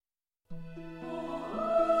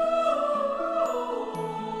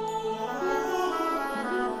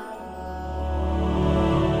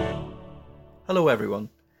Hello, everyone.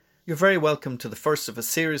 You're very welcome to the first of a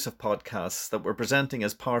series of podcasts that we're presenting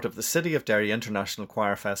as part of the City of Derry International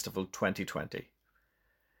Choir Festival 2020.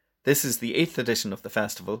 This is the 8th edition of the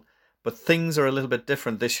festival, but things are a little bit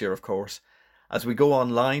different this year, of course, as we go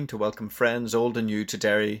online to welcome friends old and new to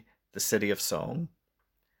Derry, the City of Song.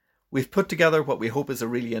 We've put together what we hope is a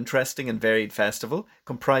really interesting and varied festival,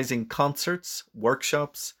 comprising concerts,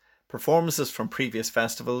 workshops, performances from previous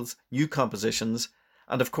festivals, new compositions,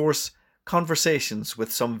 and of course, conversations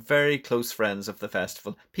with some very close friends of the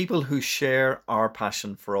festival, people who share our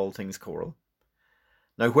passion for all things choral.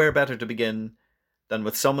 Now, where better to begin than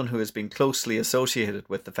with someone who has been closely associated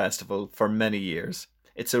with the festival for many years.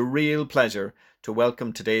 It's a real pleasure to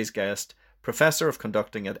welcome today's guest, Professor of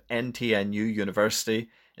Conducting at NTNU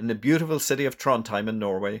University in the beautiful city of Trondheim in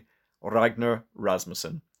Norway, Ragnar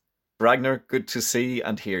Rasmussen. Ragnar, good to see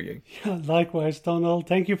and hear you. Yeah, likewise, Donald.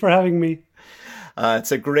 Thank you for having me.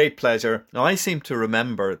 It's a great pleasure. Now, I seem to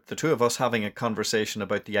remember the two of us having a conversation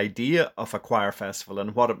about the idea of a choir festival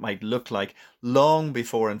and what it might look like long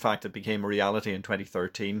before, in fact, it became a reality in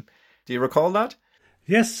 2013. Do you recall that?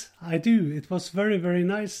 Yes, I do. It was very, very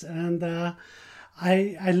nice. And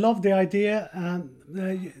I love the idea.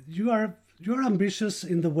 You are ambitious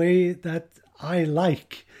in the way that I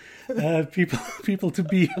like people to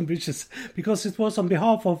be ambitious, because it was on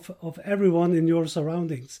behalf of everyone in your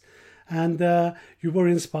surroundings. And you were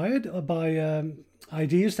inspired by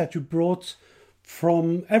ideas that you brought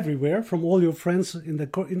from everywhere, from all your friends in the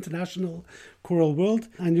international choral world.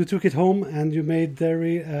 And you took it home and you made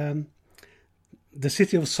Derry the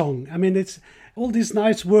City of Song. I mean, it's all these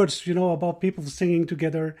nice words, about people singing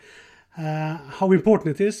together, how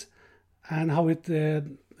important it is and how it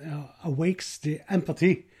awakes the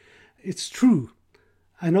empathy. It's true.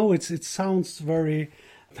 I know it sounds very...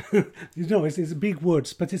 it's big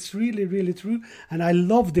words, but it's really, really true. And I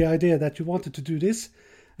love the idea that you wanted to do this.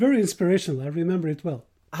 Very inspirational. I remember it well.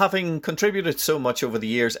 Having contributed so much over the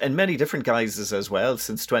years in many different guises as well,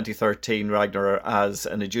 since 2013, Ragnar, as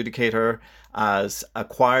an adjudicator, as a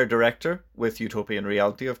choir director with Utopian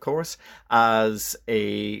Reality, of course, as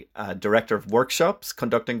a director of workshops,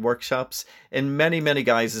 conducting workshops in many, many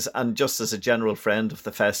guises, and just as a general friend of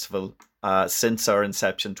the festival since our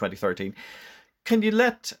inception 2013. Can you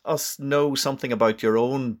let us know something about your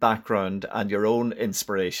own background and your own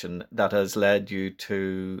inspiration that has led you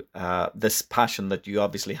to this passion that you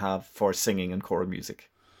obviously have for singing and choral music?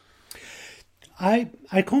 I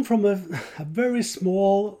come from a very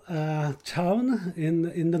small town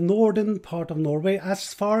in the northern part of Norway,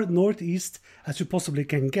 as far northeast as you possibly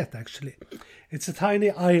can get, actually. It's a tiny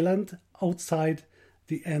island outside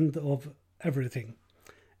the end of everything.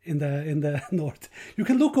 In the north. You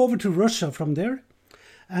can look over to Russia from there,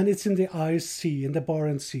 and it's in the Ice Sea, in the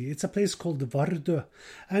Barents Sea. It's a place called Vardø.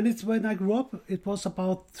 And it's when I grew up, it was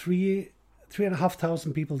about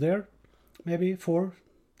 3,500 people there, maybe 4.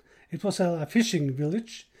 It was a fishing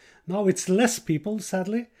village. Now it's less people,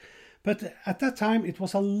 sadly. But at that time, it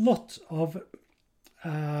was a lot of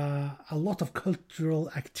cultural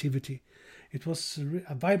activity. It was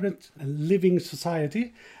a vibrant, living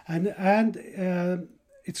society, and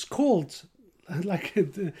it's called, like,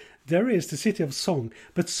 Derry is the City of Song,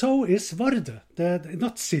 but so is Vardø,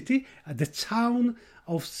 not city, the town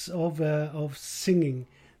of singing.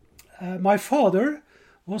 My father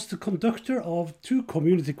was the conductor of 2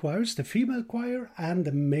 community choirs, the female choir and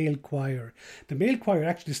the male choir. The male choir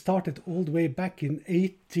actually started all the way back in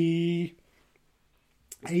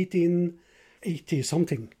 1880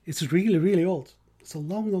 something. It's really, really old. It's a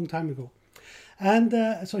long, long time ago. And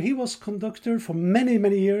so he was conductor for many,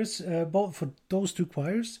 many years, both for those 2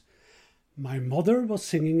 choirs. My mother was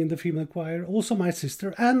singing in the female choir, also my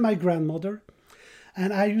sister and my grandmother.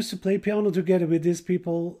 And I used to play piano together with these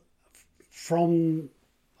people from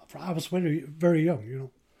I was very, very young,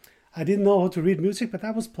 I didn't know how to read music, but I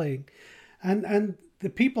was playing. And the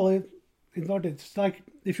people involved, it's like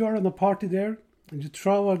if you are in a party there and you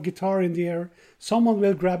throw a guitar in the air, someone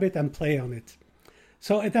will grab it and play on it.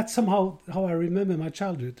 So that's somehow how I remember my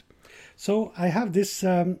childhood. So I have this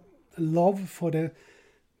love for the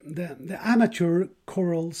amateur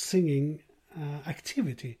choral singing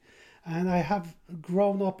activity. And I have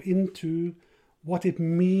grown up into what it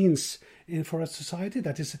means for a society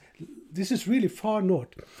this is really far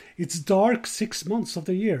north. It's dark 6 months of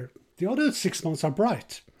the year. The other 6 months are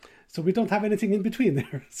bright. So we don't have anything in between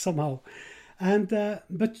there somehow. And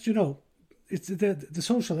but it's the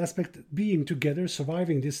social aspect, being together,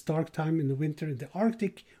 surviving this dark time in the winter, in the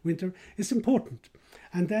Arctic winter, is important.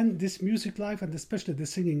 And then this music life, and especially the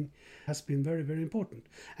singing, has been very, very important.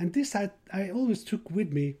 And this I always took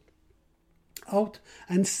with me out,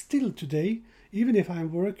 and still today, even if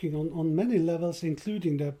I'm working on many levels,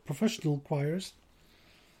 including the professional choirs,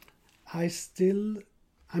 I'm still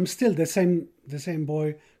the same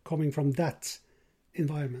boy coming from that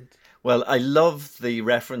environment. Well, I love the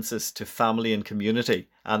references to family and community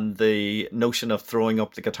and the notion of throwing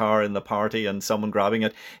up the guitar in the party and someone grabbing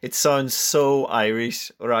it. It sounds so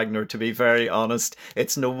Irish, Ragnar, to be very honest.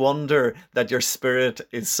 It's no wonder that your spirit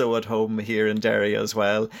is so at home here in Derry as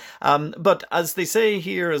well. But as they say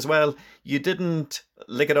here as well, you didn't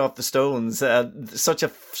lick it off the stones. Such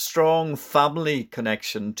a strong family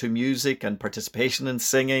connection to music and participation in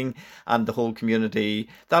singing and the whole community.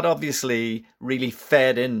 That obviously really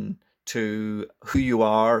fed in to who you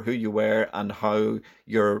are, who you were, and how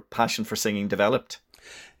your passion for singing developed.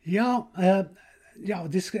 Yeah,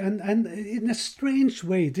 this and in a strange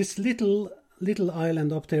way, this little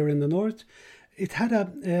island up there in the north, it had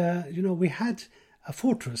we had a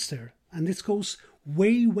fortress there, and this goes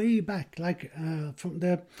way back, like in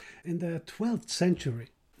the 12th century.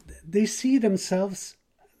 They see themselves,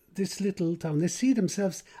 this little town, they see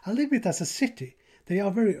themselves a little bit as a city. They are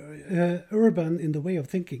very urban in the way of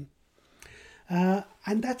thinking.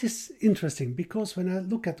 And that is interesting, because when I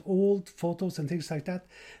look at old photos and things like that,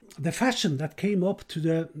 the fashion that came up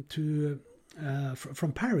from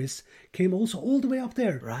Paris came also all the way up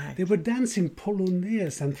there. Right. They were dancing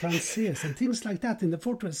polonaise and française and things like that in the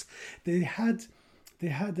fortress. They had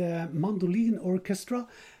a mandolin orchestra,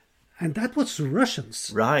 and that was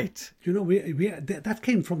Russians. Right. That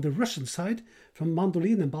came from the Russian side, from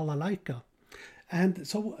mandolin and balalaika. And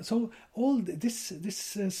so all this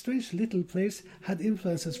strange little place had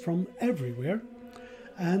influences from everywhere,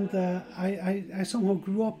 and I somehow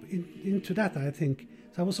grew up into that, I think.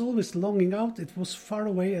 So I was always longing out. It was far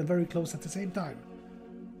away and very close at the same time.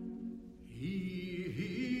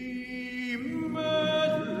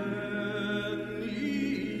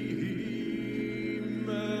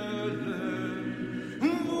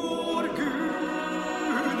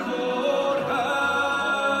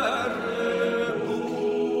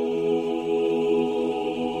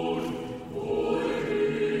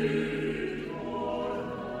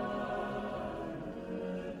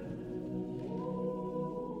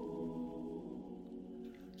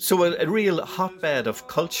 So a real hotbed of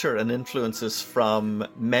culture and influences from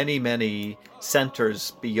many, many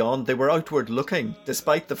centres beyond. They were outward looking,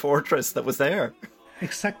 despite the fortress that was there.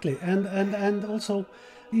 Exactly. And also,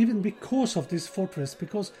 even because of this fortress,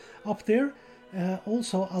 because up there,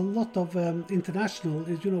 also a lot of international,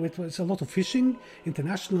 it was a lot of fishing,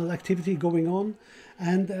 international activity going on,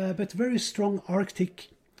 and but very strong Arctic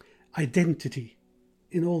identity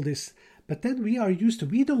in all this. But then we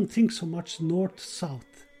don't think so much north-south.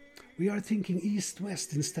 We are thinking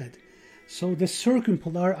east-west instead. So the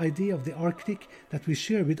circumpolar idea of the Arctic that we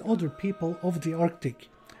share with other people of the Arctic.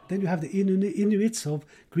 Then you have the Inuits of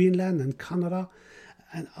Greenland and Canada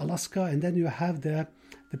and Alaska, and then you have the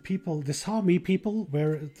people, the Sami people,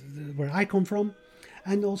 where I come from,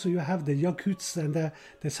 and also you have the Yakuts and the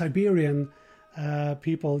Siberian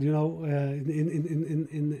people, in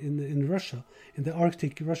Russia, in the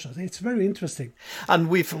Arctic Russia. It's very interesting. And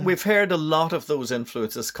we've heard a lot of those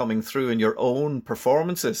influences coming through in your own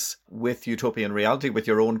performances with Utopian Reality, with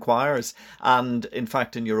your own choirs, and in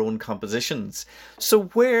fact in your own compositions. So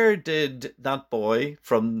where did that boy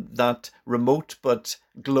from that remote but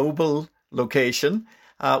global location,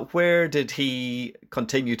 where did he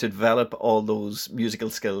continue to develop all those musical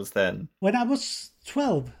skills then? When I was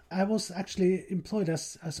 12, I was actually employed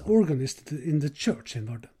as organist in the church in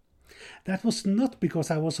Vardø. That was not because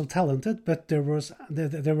I was so talented, but there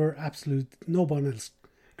were absolute no one else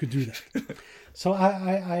could do that. So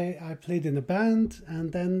I played in a band,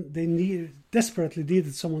 and then they desperately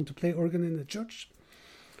needed someone to play organ in the church.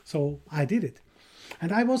 So I did it,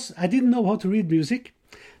 and I didn't know how to read music,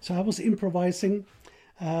 so I was improvising.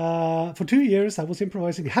 For 2 years, I was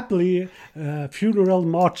improvising happily funeral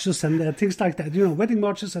marches and things like that, wedding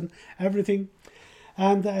marches and everything.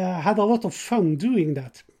 And I had a lot of fun doing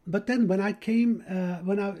that. But then when I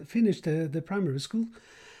finished the primary school,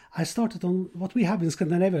 I started on what we have in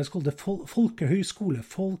Scandinavia is called the Folkehøyskole,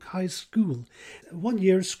 Folk High School. 1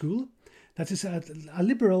 year school. That is a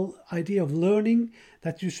liberal idea of learning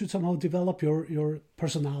that you should somehow develop your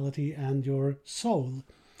personality and your soul.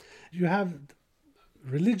 You have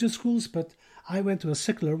religious schools, but I went to a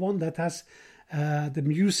secular one that has the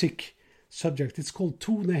music subject. It's called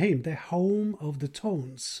Toneheim, the home of the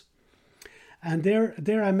tones. And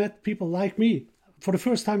there I met people like me for the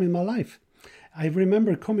first time in my life. I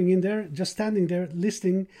remember coming in there, just standing there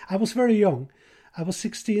listening. I was very young. I was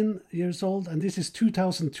 16 years old, and this is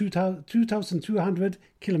 2,200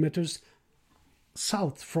 kilometers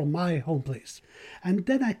south from my home place. And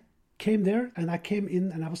then I came there, and I came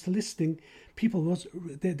in, and I was listening. People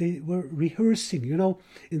they were rehearsing,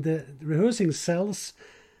 in the rehearsing cells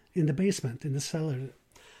in the basement, in the cellar.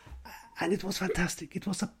 And it was fantastic. It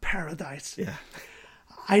was a paradise. Yeah.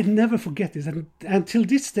 I never forget this. And until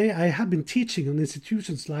this day, I have been teaching on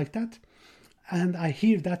institutions like that. And I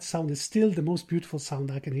hear that sound is still the most beautiful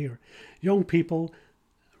sound I can hear. Young people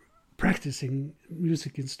practicing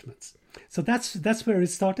music instruments. So that's where it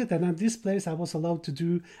started. And at this place, I was allowed to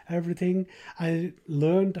do everything. I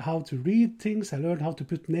learned how to read things. I learned how to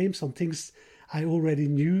put names on things I already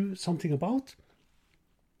knew something about.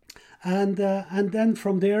 And then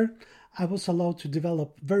from there, I was allowed to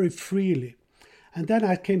develop very freely. And then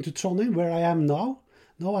I came to Trondheim, where I am now.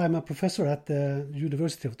 Now I'm a professor at the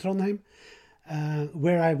University of Trondheim,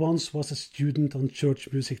 where I once was a student on church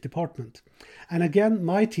music department. And again,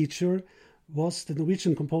 my teacher was the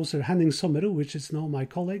Norwegian composer Henning Sommerud, which is now my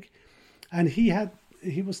colleague. And he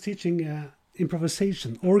was teaching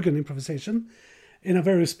improvisation, organ improvisation, in a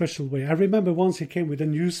very special way. I remember once he came with a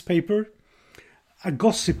newspaper, a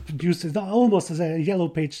gossip news, almost as a yellow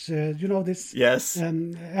page, this? Yes.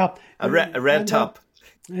 Yeah. A red top.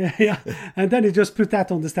 Yeah. And then he just put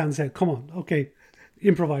that on the stand and said, come on, okay,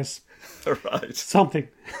 improvise. Right. Something.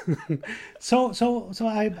 So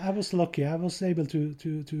I was lucky. I was able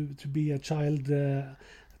to be a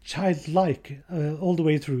childlike all the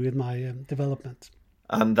way through in my development.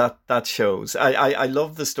 And that shows. I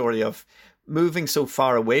love the story of moving so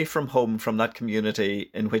far away from home, from that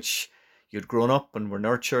community in which you'd grown up and were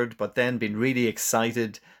nurtured, but then been really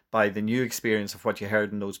excited by the new experience of what you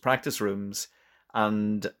heard in those practice rooms.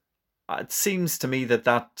 And it seems to me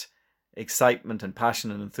that excitement and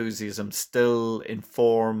passion and enthusiasm still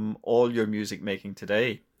inform all your music making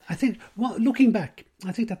today. I think, looking back,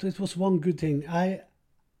 I think that it was one good thing. I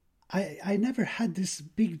never had these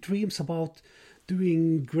big dreams about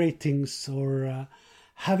doing great things or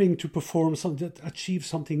having to perform something, achieve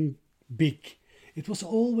something big. It was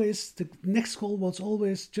always, the next goal was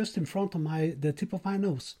always just in front of the tip of my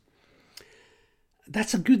nose.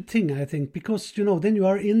 That's a good thing, I think, because, then you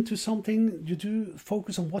are into something, you do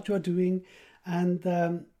focus on what you are doing, and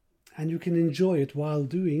you can enjoy it while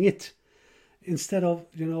doing it, instead of,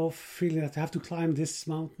 feeling that you have to climb this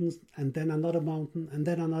mountain, and then another mountain, and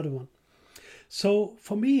then another one. So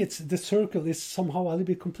for me, the circle is somehow a little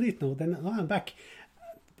bit complete now. Then I'm back.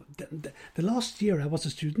 The last year I was a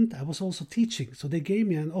student, I was also teaching, so they gave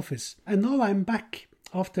me an office. And now I'm back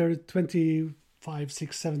after 25,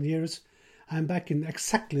 6, 7 years. I'm back in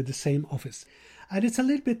exactly the same office. And it's a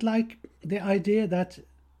little bit like the idea that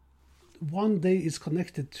one day is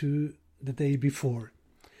connected to the day before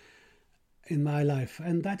in my life.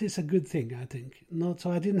 And that is a good thing, I think.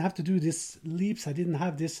 So I didn't have to do these leaps. I didn't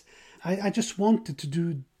have this. I just wanted to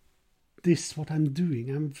do this, what I'm doing.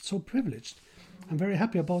 I'm so privileged. I'm very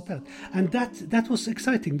happy about that. And that was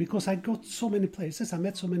exciting because I got so many places. I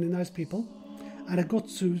met so many nice people. And I got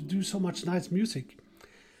to do so much nice music.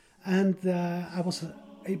 And I was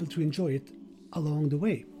able to enjoy it along the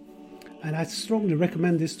way. And I strongly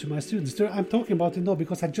recommend this to my students. I'm talking about it now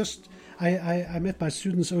because I met my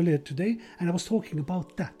students earlier today, and I was talking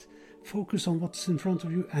about that. Focus on what's in front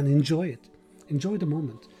of you and enjoy it. Enjoy the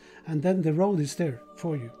moment. And then the road is there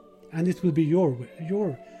for you. And it will be your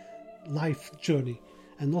life journey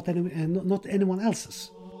and not anyone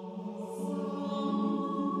else's.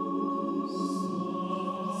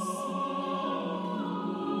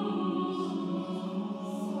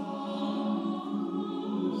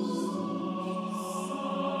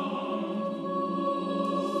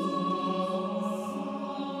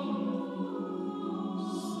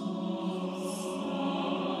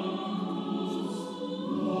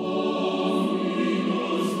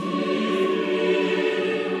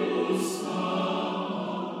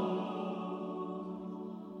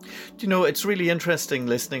 It's really interesting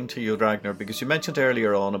listening to you, Ragnar, because you mentioned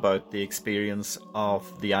earlier on about the experience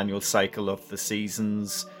of the annual cycle of the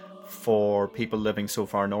seasons for people living so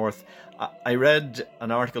far north. I read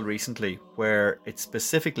an article recently where it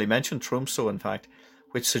specifically mentioned Tromsø, in fact,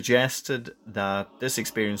 which suggested that this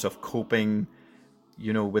experience of coping,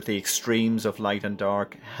 with the extremes of light and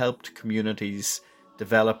dark helped communities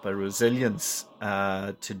develop a resilience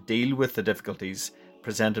to deal with the difficulties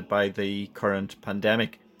presented by the current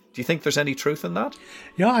pandemic. Do you think there's any truth in that?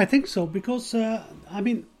 Yeah, I think so, because,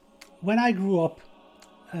 when I grew up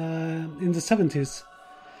in the 70s,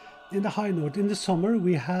 in the high north, in the summer,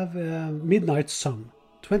 we have midnight sun,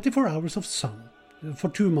 24 hours of sun for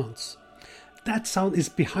 2 months. That sun is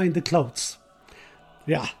behind the clouds.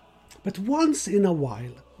 Yeah. But once in a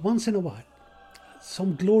while,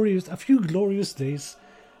 a few glorious days,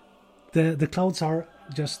 the clouds are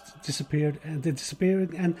just disappeared, and they're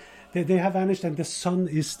disappearing, and they have vanished, and the sun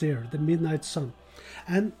is there, the midnight sun.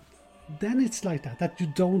 And then it's like that you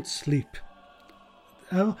don't sleep.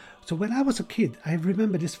 So when I was a kid, I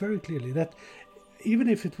remember this very clearly, that even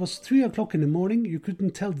if it was 3 o'clock in the morning, you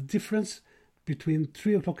couldn't tell the difference between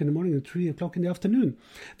 3 o'clock in the morning and 3 o'clock in the afternoon.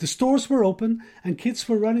 The stores were open and kids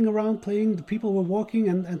were running around playing, the people were walking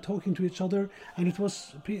and talking to each other, and it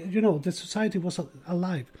was, the society was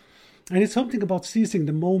alive. And it's something about seizing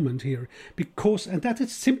the moment here, and that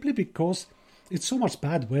is simply because it's so much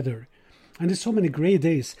bad weather and there's so many grey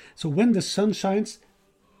days. So when the sun shines,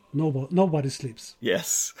 nobody sleeps.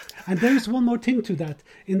 Yes. And there is one more thing to that.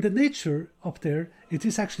 In the nature up there, it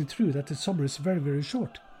is actually true that the summer is very, very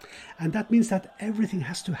short. And that means that everything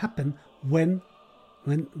has to happen when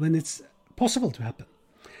it's possible to happen.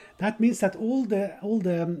 That means that all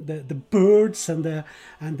the birds and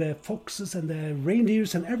the foxes and the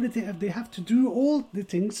reindeers and everything, they have to do all the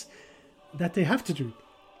things that they have to do.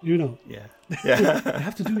 Yeah. They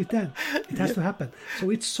have to do it then. It has to happen. So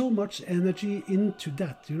it's so much energy into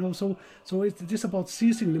that, So it's just about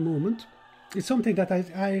seizing the moment. It's something that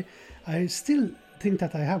I still think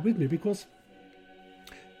that I have with me, because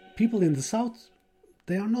people in the south,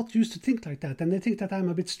 they are not used to think like that, and they think that I'm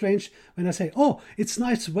a bit strange when I say, "Oh, it's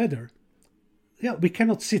nice weather." Yeah, we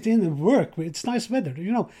cannot sit in and work. It's nice weather.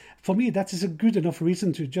 For me, that is a good enough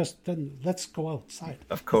reason to just then let's go outside.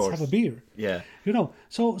 Of course. Let's have a beer. Yeah.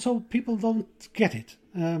 So people don't get it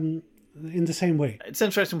in the same way. It's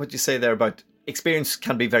interesting what you say there about experience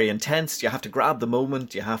can be very intense. You have to grab the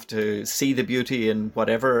moment. You have to see the beauty in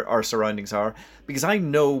whatever our surroundings are. Because I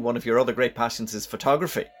know one of your other great passions is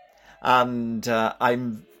photography. And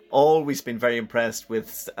I'm always been very impressed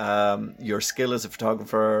with your skill as a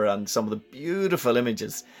photographer and some of the beautiful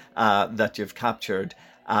images that you've captured.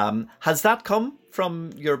 Has that come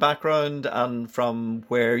from your background and from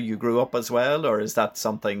where you grew up as well, or is that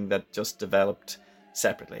something that just developed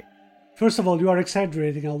separately? First of all, you are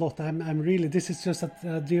exaggerating a lot. I'm really, this is just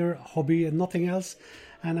a dear hobby and nothing else,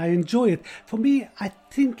 and I enjoy it. For me, I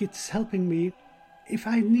think it's helping me if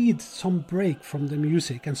I need some break from the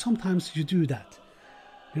music, and sometimes you do that.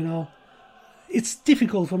 It's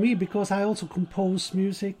difficult for me because I also compose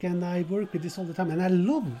music and I work with this all the time, and I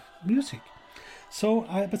love music.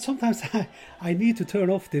 But sometimes I need to turn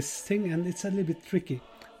off this thing, and it's a little bit tricky.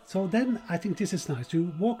 So then I think this is nice.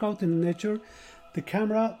 You walk out in nature. The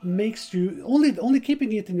camera makes you only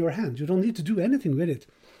keeping it in your hand. You don't need to do anything with it.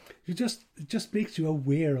 It just makes you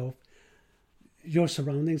aware of your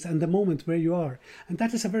surroundings and the moment where you are, and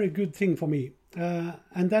that is a very good thing for me.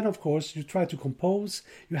 And then, of course, you try to compose.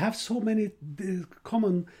 You have so many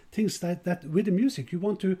common things that with the music you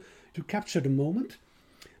want to capture the moment,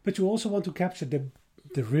 but you also want to capture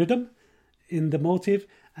the rhythm in the motive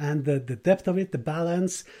and the depth of it, the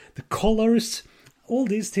balance, the colors, all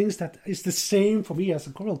these things that is the same for me as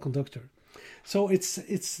a choral conductor. So it's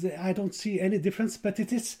I don't see any difference, but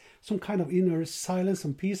it is some kind of inner silence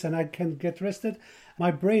and peace, and I can get rested.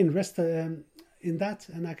 My brain rests in that,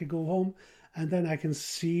 and I can go home, and then I can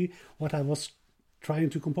see what I was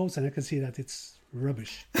trying to compose, and I can see that it's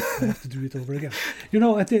rubbish. I have to do it over again.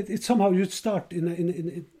 It's somehow you start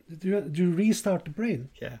you restart the brain.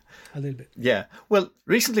 Yeah, a little bit. Yeah. Well,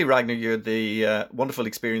 recently, Ragnar, you had the wonderful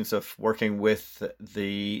experience of working with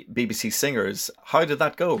the BBC Singers. How did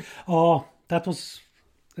that go? Oh, it was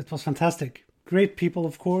fantastic. Great people,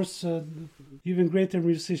 of course, even greater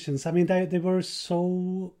musicians. I mean, they were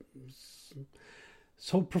so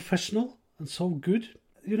professional and so good.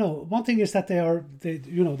 One thing is that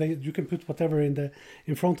you can put whatever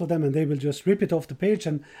in front of them and they will just rip it off the page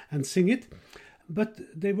and sing it. But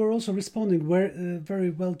they were also responding very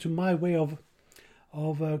well to my way of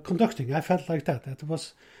conducting. I felt like that. It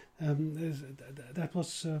was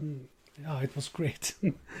great.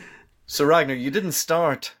 So Ragnar, you didn't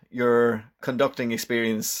start your conducting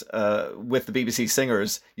experience with the BBC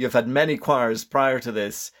Singers. You've had many choirs prior to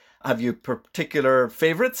this. Have you particular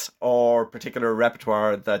favourites or particular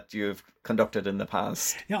repertoire that you've conducted in the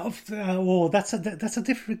past? Yeah, that's a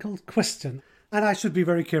difficult question. And I should be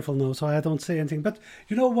very careful now so I don't say anything. But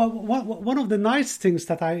one of the nice things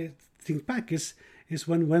that I think back is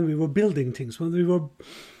when we were building things, when we were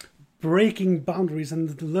breaking boundaries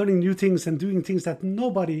and learning new things and doing things that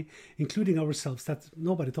nobody, including ourselves, that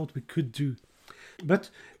nobody thought we could do. But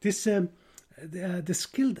this the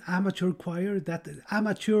skilled amateur choir, that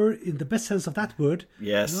amateur in the best sense of that word,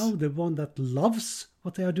 yes, the one that loves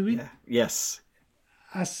what they are doing, yes,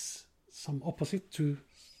 as some opposite to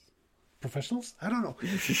professionals. I don't know,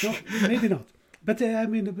 no, maybe not. But I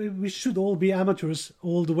mean, we should all be amateurs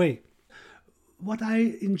all the way. What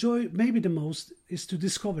I enjoy maybe the most is to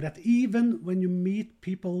discover that even when you meet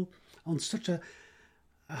people on such a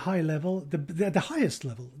high level, the highest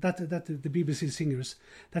level, that the BBC singers,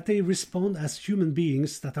 that they respond as human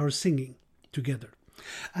beings that are singing together.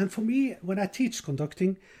 And for me, when I teach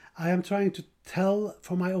conducting, I am trying to tell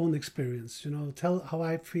from my own experience, tell how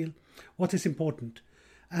I feel, what is important.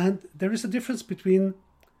 And there is a difference between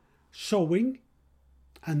showing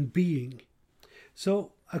and being.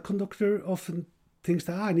 So a conductor often thinks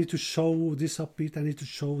that I need to show this upbeat, I need to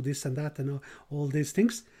show this and that and all these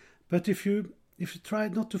things. But if you try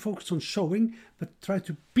not to focus on showing, but try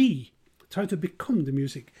to become the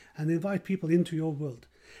music and invite people into your world,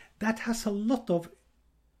 that has a lot of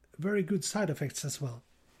very good side effects as well.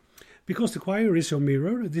 Because the choir is your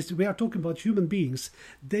mirror. We are talking about human beings.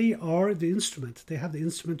 They are the instrument. They have the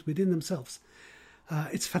instrument within themselves.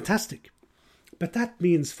 It's fantastic. But that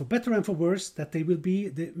means, for better and for worse, that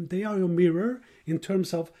they are your mirror in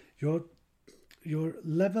terms of your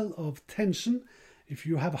level of tension. If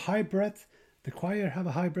you have a high breath, the choir have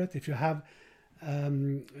a high breath. If you have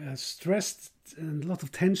stressed and a lot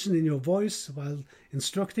of tension in your voice while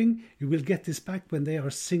instructing, you will get this back when they are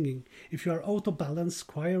singing. If you are out of balance,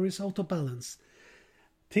 choir is out of balance.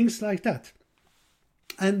 Things like that.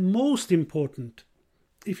 And most important,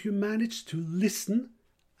 if you manage to listen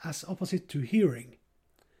as opposite to hearing.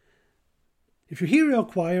 If you hear your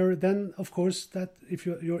choir, then of course that if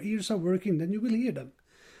your ears are working, then you will hear them.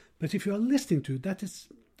 But if you are listening to, that is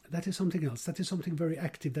something else. That is something very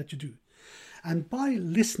active that you do. And by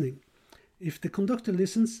listening, if the conductor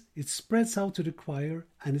listens, it spreads out to the choir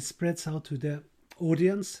and it spreads out to the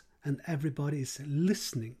audience, and everybody is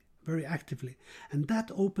listening very actively. And that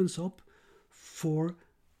opens up for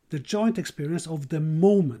the joint experience of the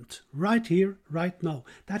moment, right here, right now.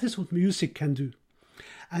 That is what music can do.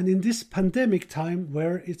 And in this pandemic time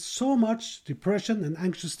where it's so much depression and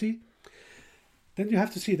anxiety, then you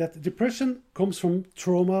have to see that depression comes from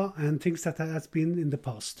trauma and things that has been in the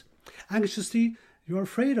past. Anxiety, you're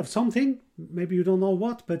afraid of something, maybe you don't know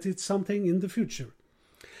what, but it's something in the future.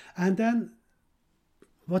 And then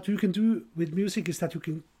what you can do with music is that you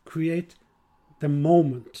can create the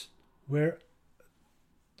moment where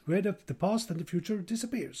the past and the future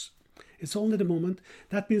disappears. It's only the moment.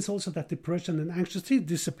 That means also that depression and anxiety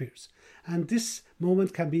disappears. And this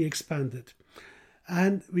moment can be expanded.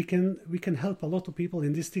 And we can help a lot of people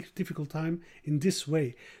in this difficult time in this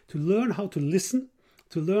way, to learn how to listen,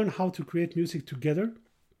 to learn how to create music together,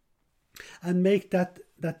 and make that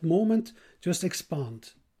moment just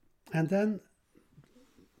expand. And then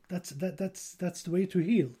that's the way to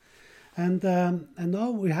heal. And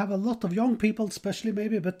now we have a lot of young people, especially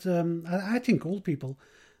maybe, but I think old people,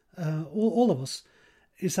 all of us,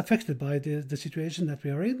 is affected by the situation that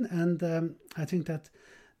we are in. And I think that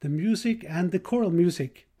the music, and the choral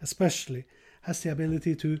music especially, has the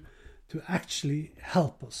ability to actually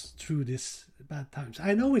help us through these bad times.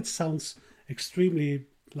 I know it sounds extremely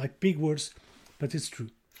like big words, but it's true.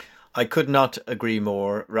 I could not agree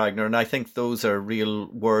more, Ragnar, and I think those are real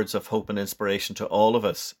words of hope and inspiration to all of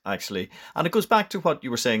us, actually. And it goes back to what you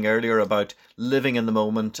were saying earlier about living in the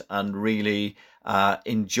moment and really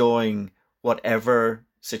enjoying whatever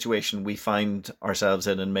situation we find ourselves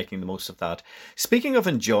in and making the most of that. Speaking of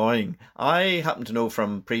enjoying, I happen to know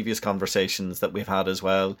from previous conversations that we've had as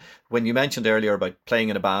well, when you mentioned earlier about playing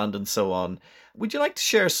in a band and so on, would you like to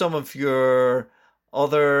share some of your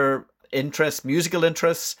other musical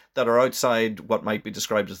interests that are outside what might be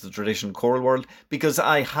described as the traditional choral world? Because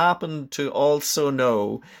I happen to also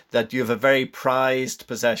know that you have a very prized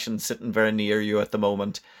possession sitting very near you at the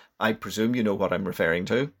moment. I presume you know what I'm referring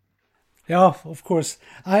to. Yeah, of course.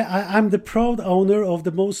 I'm the proud owner of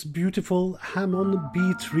the most beautiful Hammond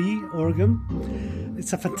B3 organ.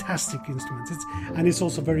 It's a fantastic instrument. And it's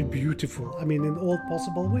also very beautiful. I mean, in all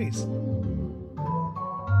possible ways.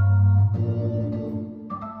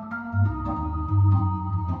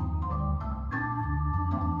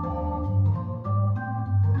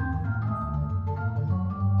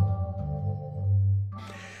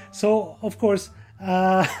 So, of course,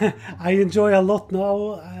 I enjoy a lot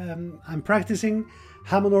now. I'm practicing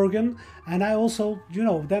Hammond organ, and I also,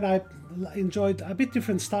 then I enjoyed a bit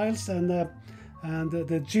different styles and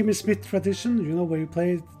the Jimmy Smith tradition, where you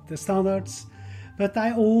play the standards. But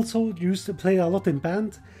I also used to play a lot in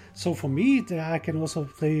band. So for me, I can also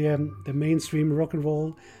play the mainstream rock and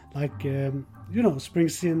roll, like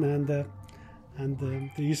Springsteen and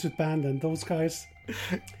the Eastwood Band and those guys.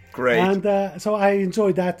 Great. And so I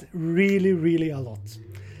enjoy that really, really a lot.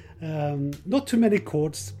 Not too many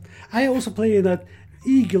chords. I also play in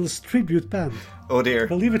Eagles tribute band. Oh dear.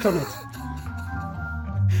 Believe it or not.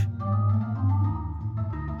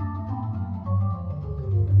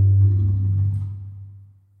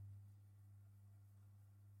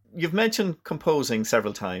 You've mentioned composing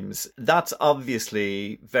several times. That's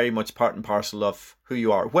obviously very much part and parcel of who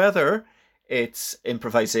you are, whether it's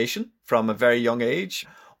improvisation from a very young age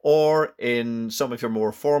or in some of your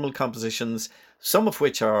more formal compositions, some of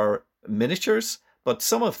which are miniatures, but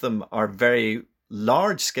some of them are very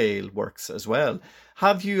large-scale works as well.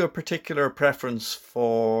 Have you a particular preference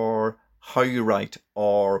for how you write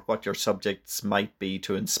or what your subjects might be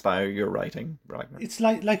to inspire your writing, Ragnar? It's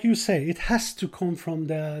like you say, it has to come from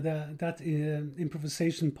that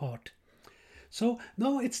improvisation part. So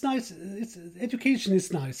no, it's nice. Education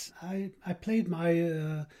is nice. I played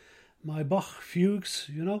my Bach fugues,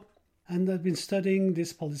 and I've been studying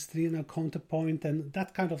this Palestrina counterpoint and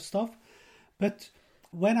that kind of stuff. But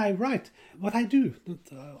when I write, what I do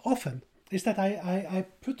often is that I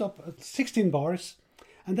put up 16 bars,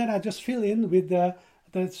 and then I just fill in with the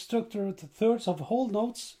structured thirds of whole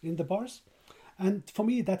notes in the bars. And for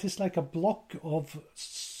me, that is like a block of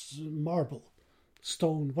marble,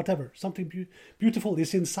 stone, whatever. Something beautiful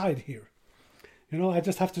is inside here. I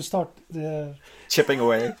just have to start chipping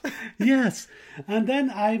away. Yes. And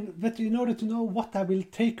then but in order to know what I will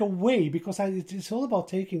take away, because it's all about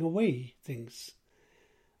taking away things.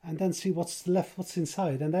 And then see what's left, what's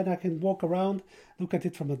inside. And then I can walk around, look at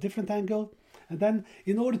it from a different angle. And then,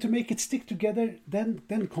 in order to make it stick together, then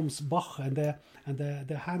comes Bach, and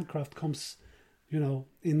the handcraft comes, in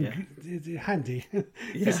handy. Yeah.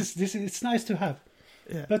 It's nice to have.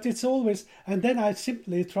 Yeah. But it's always, and then I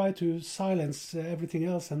simply try to silence everything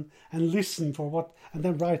else and listen for what, and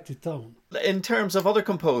then write it down. In terms of other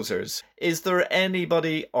composers, is there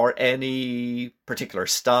anybody or any particular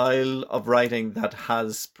style of writing that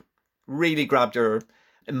has really grabbed your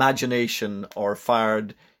imagination or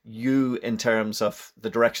fired you in terms of the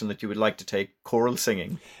direction that you would like to take choral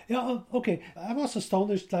singing? Yeah, okay. I was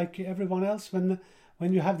astonished, like everyone else, when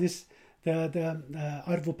you have this the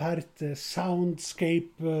Arvo Pärt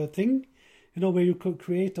soundscape thing, where you could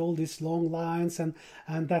create all these long lines, and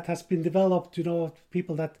that has been developed.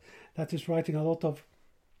 People that is writing a lot of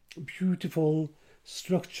beautiful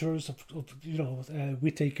structures of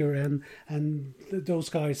Whittaker and those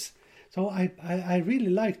guys. So I really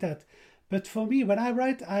like that. But for me, when I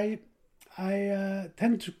write, I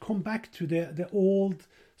tend to come back to the old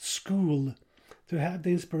school, to have the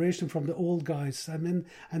inspiration from the old guys. I mean,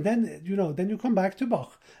 and then you come back to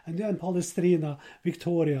Bach and then Palestrina,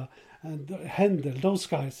 Victoria, and Handel, those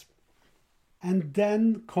guys, and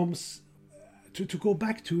then comes to go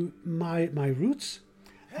back to my roots,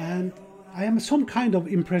 and I am some kind of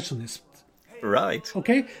impressionist. Right.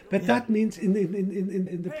 Okay, but that means in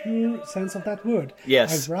the pure sense of that word.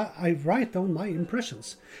 Yes. I write down my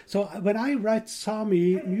impressions. So when I write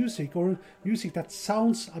Sami music, or music that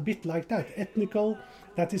sounds a bit like that, ethnical,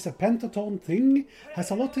 that is a pentatone thing,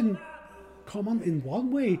 has a lot in common in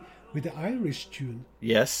one way with the Irish tune.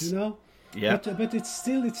 Yes. Yeah. But it's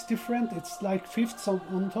different. It's like fifths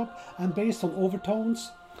on top and based on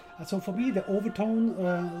overtones. So for me, the overtone,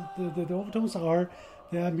 the overtones are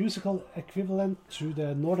the musical equivalent to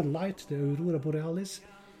the Northern Light, the Aurora Borealis.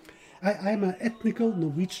 I am an ethnical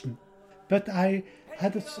Norwegian, but I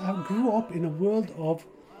grew up in a world of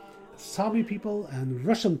Sami people and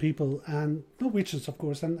Russian people and Norwegians, of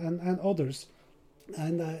course, and others,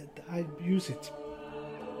 and I use it.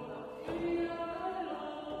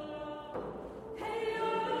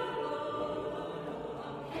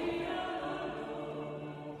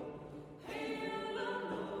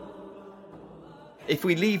 If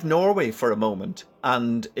we leave Norway for a moment,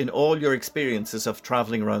 and in all your experiences of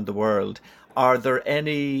travelling around the world, are there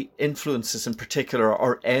any influences in particular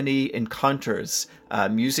or any encounters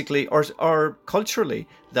musically or culturally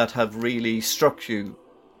that have really struck you?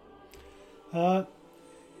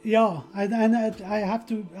 Yeah, and I have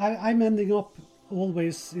to. I'm ending up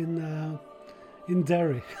always in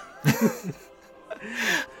Derry.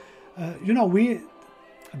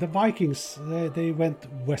 The Vikings, they went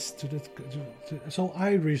west so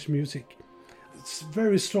Irish music, it's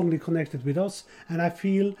very strongly connected with us, and I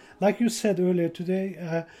feel, like you said earlier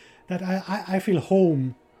today, that I feel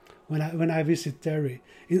home when I visit Derry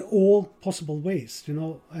in all possible ways,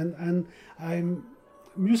 and I'm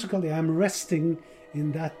resting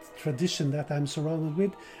in that tradition that I'm surrounded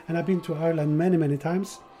with, and I've been to Ireland many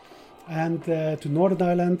times, and to Northern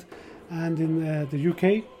Ireland, and in the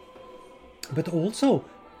UK, but also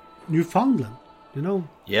Newfoundland,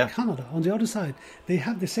 Canada on the other side. They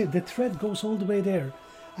have the same, the thread goes all the way there,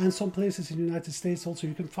 and some places in the United States also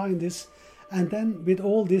you can find this, And then with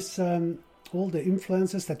all this, all the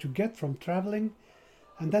influences that you get from traveling,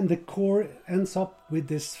 and then the core ends up with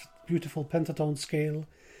this beautiful pentatone scale.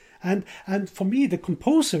 And for me, the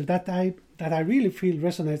composer that I really feel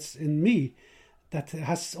resonates in me, that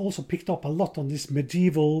has also picked up a lot on this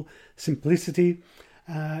medieval simplicity,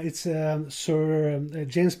 it's Sir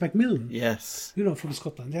James Macmillan. Yes. From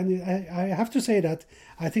Scotland. And I have to say that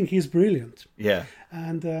I think he's brilliant. Yeah.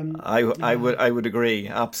 And I would agree,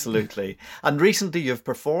 absolutely. And recently you've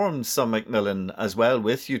performed some Macmillan as well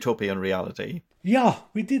with Utopian Reality. Yeah,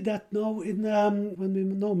 we did that now when we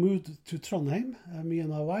now moved to Trondheim, me and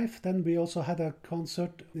my wife. Then we also had a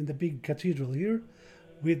concert in the big cathedral here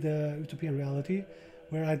with Utopian Reality,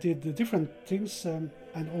 where I did the different things and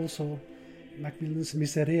also Macmillan's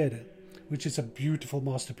Miserere, which is a beautiful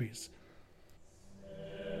masterpiece.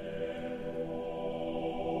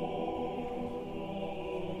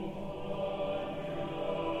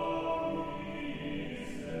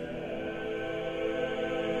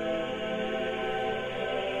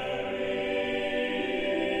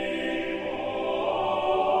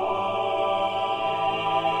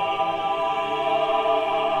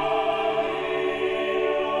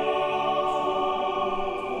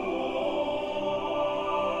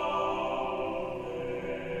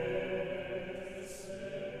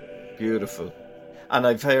 Beautiful. And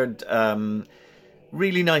I've heard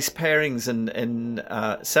really nice pairings in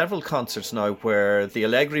several concerts now where the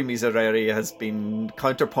Allegri Miserere has been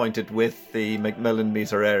counterpointed with the Macmillan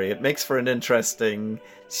Miserere. It makes for an interesting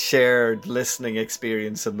shared listening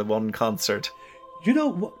experience in the one concert.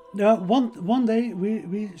 One day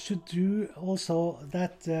we should do also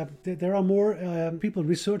that. There are more people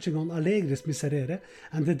researching on Allegri's Miserere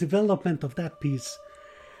and the development of that piece.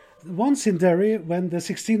 Once in Derry, when the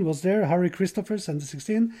 16 was there, Harry Christophers and the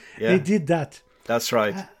 16, They did that. That's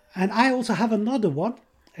right. And I also have another one.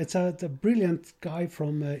 It's a brilliant guy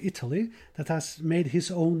from Italy that has made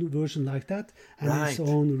his own version like that and his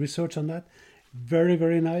own research on that. Very,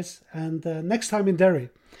 very nice. And next time in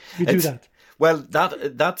Derry, we do that. Well,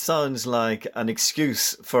 that sounds like an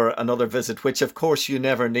excuse for another visit, which of course you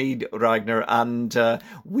never need, Ragnar. And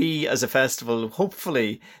we as a festival,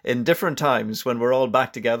 hopefully in different times when we're all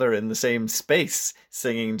back together in the same space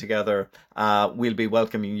singing together, we'll be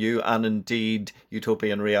welcoming you and indeed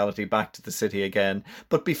Utopian Reality back to the city again.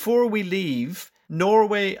 But before we leave,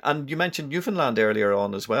 Norway, and you mentioned Newfoundland earlier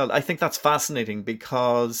on as well, I think that's fascinating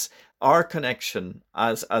because our connection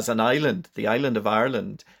as an island, the island of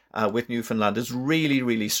Ireland, with Newfoundland is really,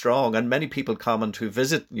 really strong. And many people comment who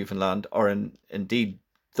visit Newfoundland, or indeed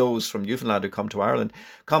those from Newfoundland who come to Ireland,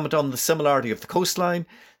 comment on the similarity of the coastline,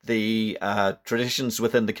 the traditions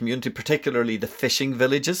within the community, particularly the fishing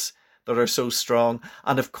villages that are so strong.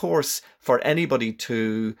 And of course, for anybody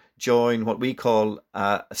to join what we call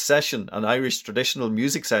a session, an Irish traditional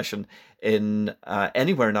music session in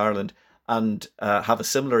anywhere in Ireland, and have a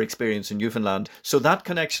similar experience in Newfoundland. So that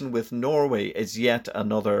connection with Norway is yet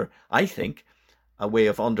another, I think, a way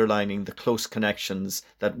of underlining the close connections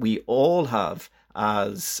that we all have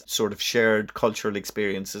as sort of shared cultural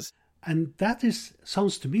experiences. And that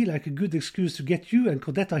sounds to me like a good excuse to get you and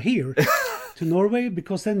Codetta here to Norway,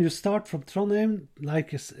 because then you start from Trondheim,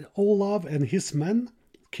 like Olav and his men,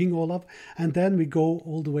 King Olav, and then we go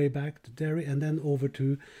all the way back to Derry and then over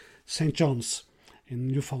to St. John's in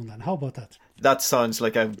Newfoundland. How about that? That sounds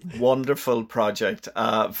like a wonderful project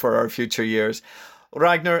for our future years.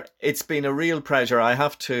 Ragnar, it's been a real pleasure. I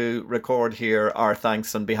have to record here our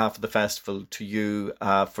thanks on behalf of the festival to you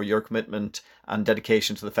for your commitment and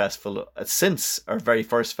dedication to the festival since our very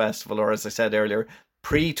first festival, or as I said earlier,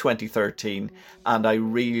 pre-2013. And I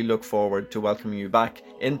really look forward to welcoming you back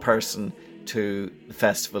in person to the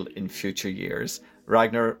festival in future years.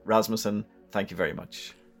 Ragnar Rasmussen, thank you very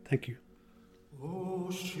much. Thank you. O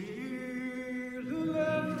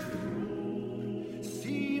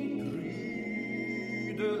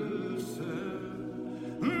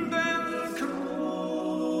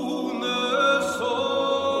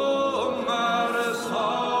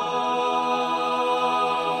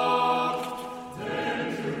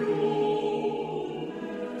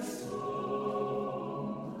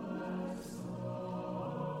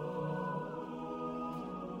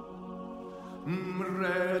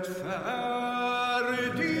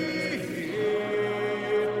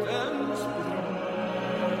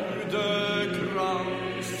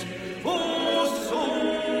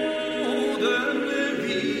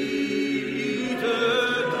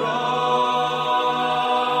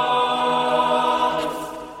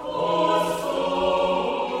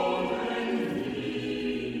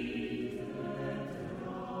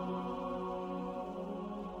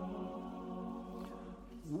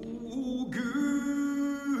Gud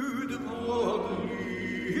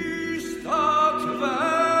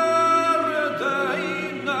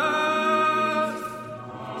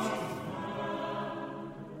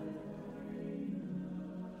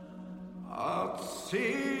at se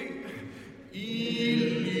i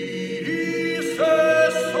lyset